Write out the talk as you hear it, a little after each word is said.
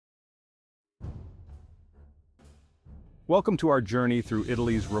Welcome to our journey through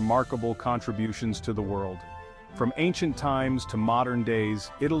Italy's remarkable contributions to the world. From ancient times to modern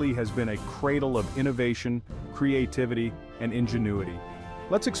days, Italy has been a cradle of innovation, creativity, and ingenuity.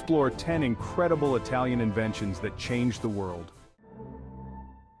 Let's explore 10 incredible Italian inventions that changed the world.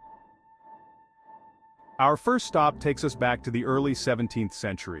 Our first stop takes us back to the early 17th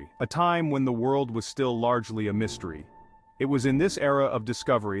century, a time when the world was still largely a mystery. It was in this era of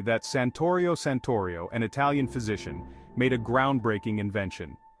discovery that Santorio, an Italian physician, made a groundbreaking invention.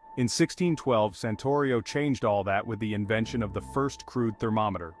 In 1612, Santorio changed all that with the invention of the first crude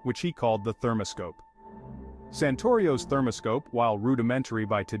thermometer, which he called the thermoscope. Santorio's thermoscope, while rudimentary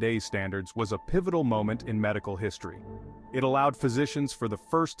by today's standards, was a pivotal moment in medical history. It allowed physicians for the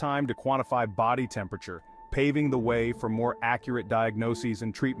first time to quantify body temperature, paving the way for more accurate diagnoses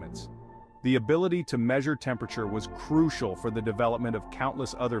and treatments. The ability to measure temperature was crucial for the development of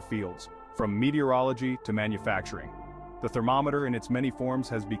countless other fields, from meteorology to manufacturing. The thermometer in its many forms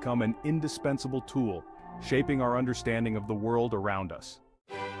has become an indispensable tool, shaping our understanding of the world around us.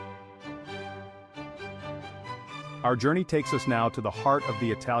 Our journey takes us now to the heart of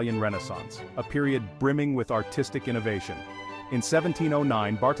the Italian Renaissance, a period brimming with artistic innovation. In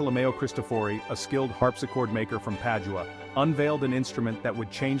 1709, Bartolomeo Cristofori, a skilled harpsichord maker from Padua, unveiled an instrument that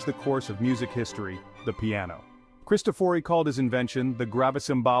would change the course of music history, the piano. Cristofori called his invention the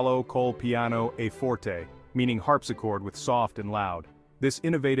gravicembalo col piano e forte, meaning harpsichord with soft and loud. This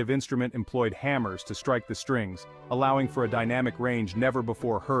innovative instrument employed hammers to strike the strings, allowing for a dynamic range never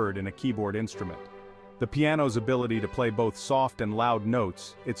before heard in a keyboard instrument. The piano's ability to play both soft and loud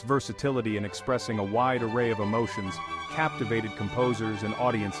notes, its versatility in expressing a wide array of emotions, captivated composers and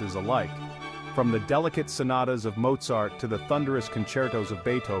audiences alike. From the delicate sonatas of Mozart to the thunderous concertos of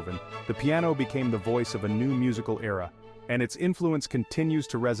Beethoven, the piano became the voice of a new musical era, and its influence continues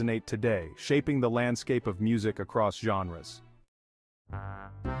to resonate today, shaping the landscape of music across genres.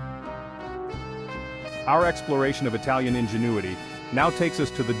 Our exploration of Italian ingenuity now takes us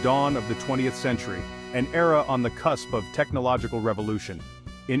to the dawn of the 20th century, an era on the cusp of technological revolution.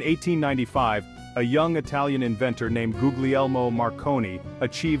 In 1895, a young Italian inventor named Guglielmo Marconi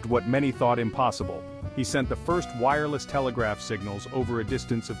achieved what many thought impossible. He sent the first wireless telegraph signals over a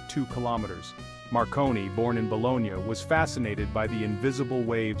distance of 2 kilometers. Marconi, born in Bologna, was fascinated by the invisible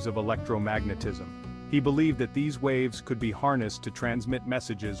waves of electromagnetism. He believed that these waves could be harnessed to transmit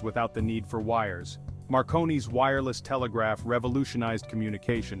messages without the need for wires. Marconi's wireless telegraph revolutionized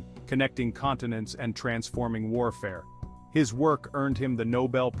communication, connecting continents and transforming warfare. His work earned him the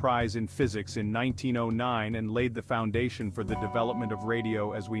Nobel Prize in Physics in 1909 and laid the foundation for the development of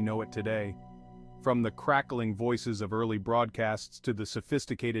radio as we know it today. From the crackling voices of early broadcasts to the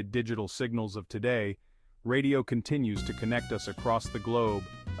sophisticated digital signals of today, radio continues to connect us across the globe,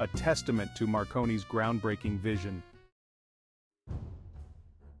 a testament to Marconi's groundbreaking vision.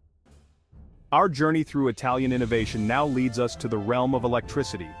 Our journey through Italian innovation now leads us to the realm of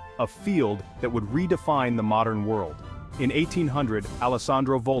electricity, a field that would redefine the modern world. In 1800,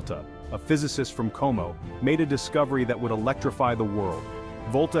 Alessandro Volta, a physicist from Como, made a discovery that would electrify the world.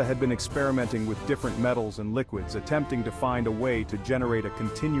 Volta had been experimenting with different metals and liquids, attempting to find a way to generate a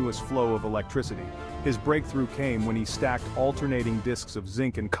continuous flow of electricity. His breakthrough came when he stacked alternating discs of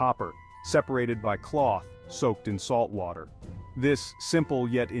zinc and copper, separated by cloth, soaked in salt water. This simple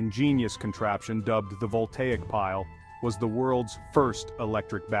yet ingenious contraption, dubbed the Voltaic Pile, was the world's first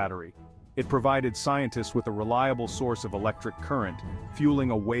electric battery. It provided scientists with a reliable source of electric current,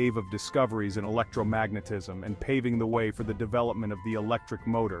 fueling a wave of discoveries in electromagnetism and paving the way for the development of the electric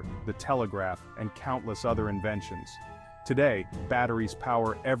motor, the telegraph, and countless other inventions. Today, batteries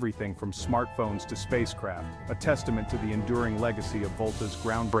power everything from smartphones to spacecraft, a testament to the enduring legacy of Volta's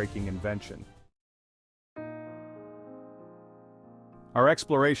groundbreaking invention. Our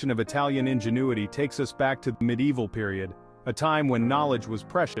exploration of Italian ingenuity takes us back to the medieval period, a time when knowledge was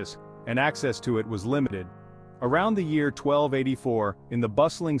precious and access to it was limited. Around the year 1284, in the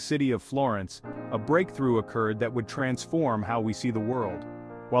bustling city of Florence, a breakthrough occurred that would transform how we see the world.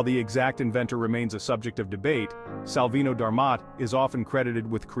 While the exact inventor remains a subject of debate, Salvino d'Armat is often credited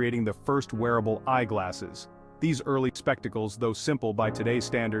with creating the first wearable eyeglasses. These early spectacles, though simple by today's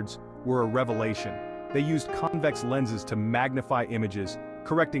standards, were a revelation. They used convex lenses to magnify images,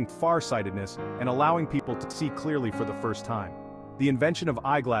 correcting farsightedness and allowing people to see clearly for the first time. The invention of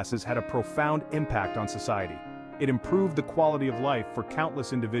eyeglasses had a profound impact on society. It improved the quality of life for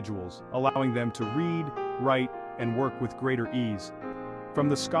countless individuals, allowing them to read, write, and work with greater ease. From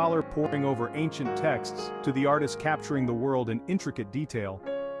the scholar poring over ancient texts to the artist capturing the world in intricate detail,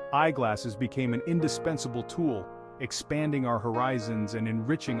 eyeglasses became an indispensable tool, expanding our horizons and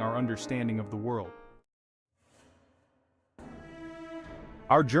enriching our understanding of the world.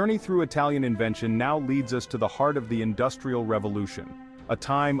 Our journey through Italian invention now leads us to the heart of the Industrial Revolution, a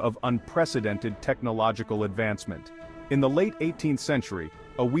time of unprecedented technological advancement. In the late 18th century,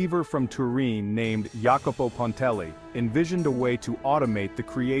 a weaver from Turin named Jacopo Pontelli envisioned a way to automate the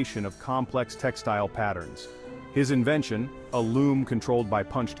creation of complex textile patterns. His invention, a loom controlled by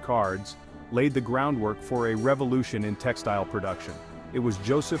punched cards, laid the groundwork for a revolution in textile production. It was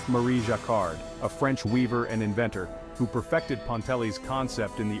Joseph-Marie Jacquard, a French weaver and inventor, who perfected Pontelli's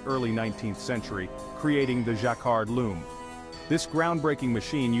concept in the early 19th century, creating the Jacquard Loom. This groundbreaking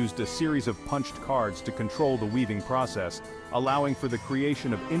machine used a series of punched cards to control the weaving process, allowing for the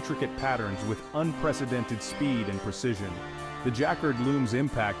creation of intricate patterns with unprecedented speed and precision. The Jacquard Loom's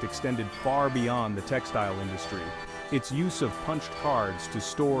impact extended far beyond the textile industry. Its use of punched cards to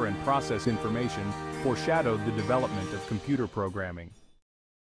store and process information foreshadowed the development of computer programming.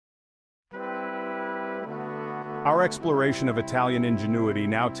 Our exploration of Italian ingenuity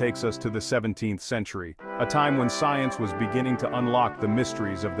now takes us to the 17th century, a time when science was beginning to unlock the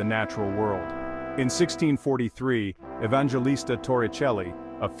mysteries of the natural world. In 1643, Evangelista Torricelli,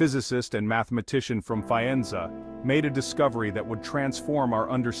 a physicist and mathematician from Faenza, made a discovery that would transform our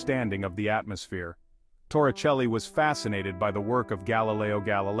understanding of the atmosphere. Torricelli was fascinated by the work of Galileo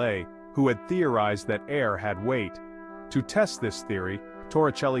Galilei, who had theorized that air had weight. To test this theory,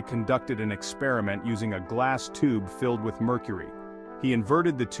 Torricelli conducted an experiment using a glass tube filled with mercury. He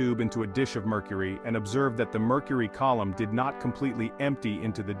inverted the tube into a dish of mercury and observed that the mercury column did not completely empty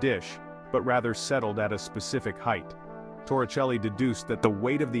into the dish, but rather settled at a specific height. Torricelli deduced that the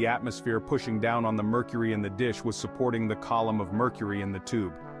weight of the atmosphere pushing down on the mercury in the dish was supporting the column of mercury in the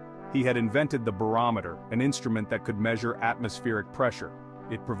tube. He had invented the barometer, an instrument that could measure atmospheric pressure.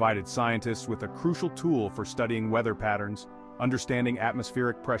 It provided scientists with a crucial tool for studying weather patterns, understanding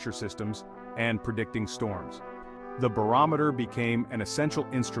atmospheric pressure systems, and predicting storms. The barometer became an essential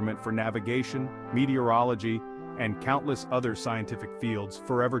instrument for navigation, meteorology, and countless other scientific fields,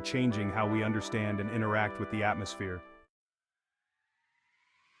 forever changing how we understand and interact with the atmosphere.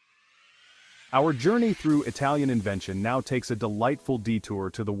 Our journey through Italian invention now takes a delightful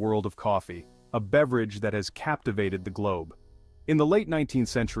detour to the world of coffee, a beverage that has captivated the globe. In the late 19th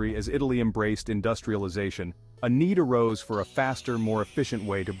century, as Italy embraced industrialization, a need arose for a faster, more efficient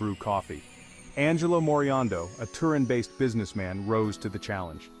way to brew coffee. Angelo Moriondo, a Turin-based businessman, rose to the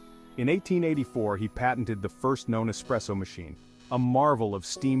challenge. In 1884, he patented the first known espresso machine, a marvel of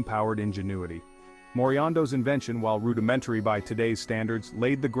steam-powered ingenuity. Moriondo's invention, while rudimentary by today's standards,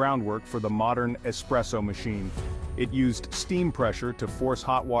 laid the groundwork for the modern espresso machine. It used steam pressure to force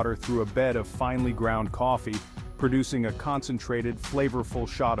hot water through a bed of finely ground coffee, producing a concentrated, flavorful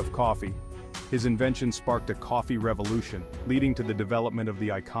shot of coffee. His invention sparked a coffee revolution, leading to the development of the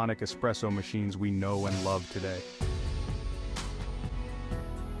iconic espresso machines we know and love today.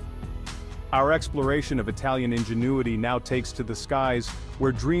 Our exploration of Italian ingenuity now takes to the skies,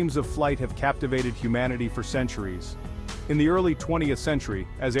 where dreams of flight have captivated humanity for centuries. In the early 20th century,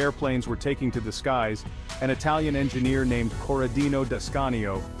 as airplanes were taking to the skies, an Italian engineer named Corradino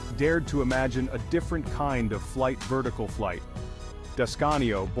D'Ascanio dared to imagine a different kind of flight: vertical flight.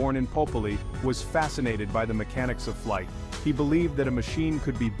 D'Ascanio, born in Popoli, was fascinated by the mechanics of flight. He believed that a machine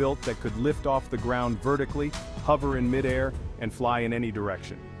could be built that could lift off the ground vertically, hover in midair, and fly in any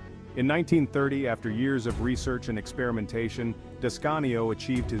direction. In 1930, after years of research and experimentation, D'Ascanio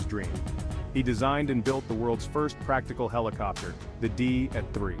achieved his dream. He designed and built the world's first practical helicopter, the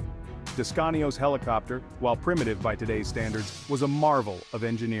D-3. D'Ascanio's helicopter, while primitive by today's standards, was a marvel of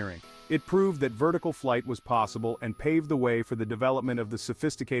engineering. It proved that vertical flight was possible and paved the way for the development of the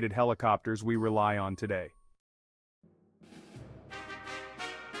sophisticated helicopters we rely on today.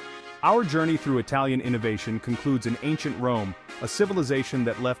 Our journey through Italian innovation concludes in ancient Rome, a civilization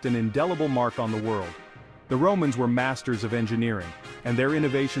that left an indelible mark on the world. The Romans were masters of engineering, and their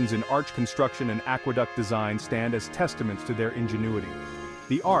innovations in arch construction and aqueduct design stand as testaments to their ingenuity.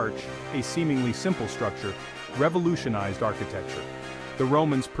 The arch, a seemingly simple structure, revolutionized architecture. The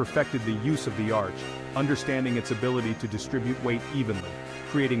Romans perfected the use of the arch, understanding its ability to distribute weight evenly,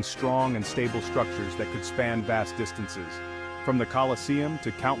 creating strong and stable structures that could span vast distances. From the Colosseum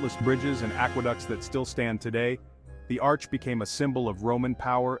to countless bridges and aqueducts that still stand today, the arch became a symbol of Roman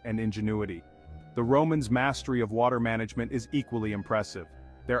power and ingenuity. The Romans' mastery of water management is equally impressive.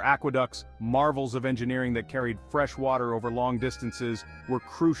 Their aqueducts, marvels of engineering that carried fresh water over long distances, were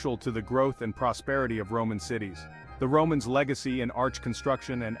crucial to the growth and prosperity of Roman cities. The Romans' legacy in arch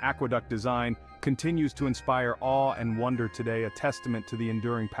construction and aqueduct design continues to inspire awe and wonder today, a testament to the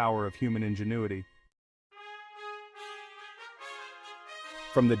enduring power of human ingenuity.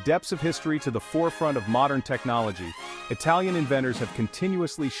 From the depths of history to the forefront of modern technology, Italian inventors have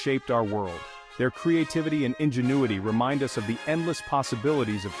continuously shaped our world. Their creativity and ingenuity remind us of the endless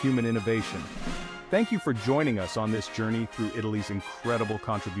possibilities of human innovation. Thank you for joining us on this journey through Italy's incredible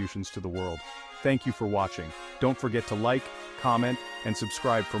contributions to the world. Thank you for watching. Don't forget to like, comment, and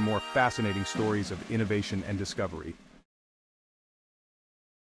subscribe for more fascinating stories of innovation and discovery.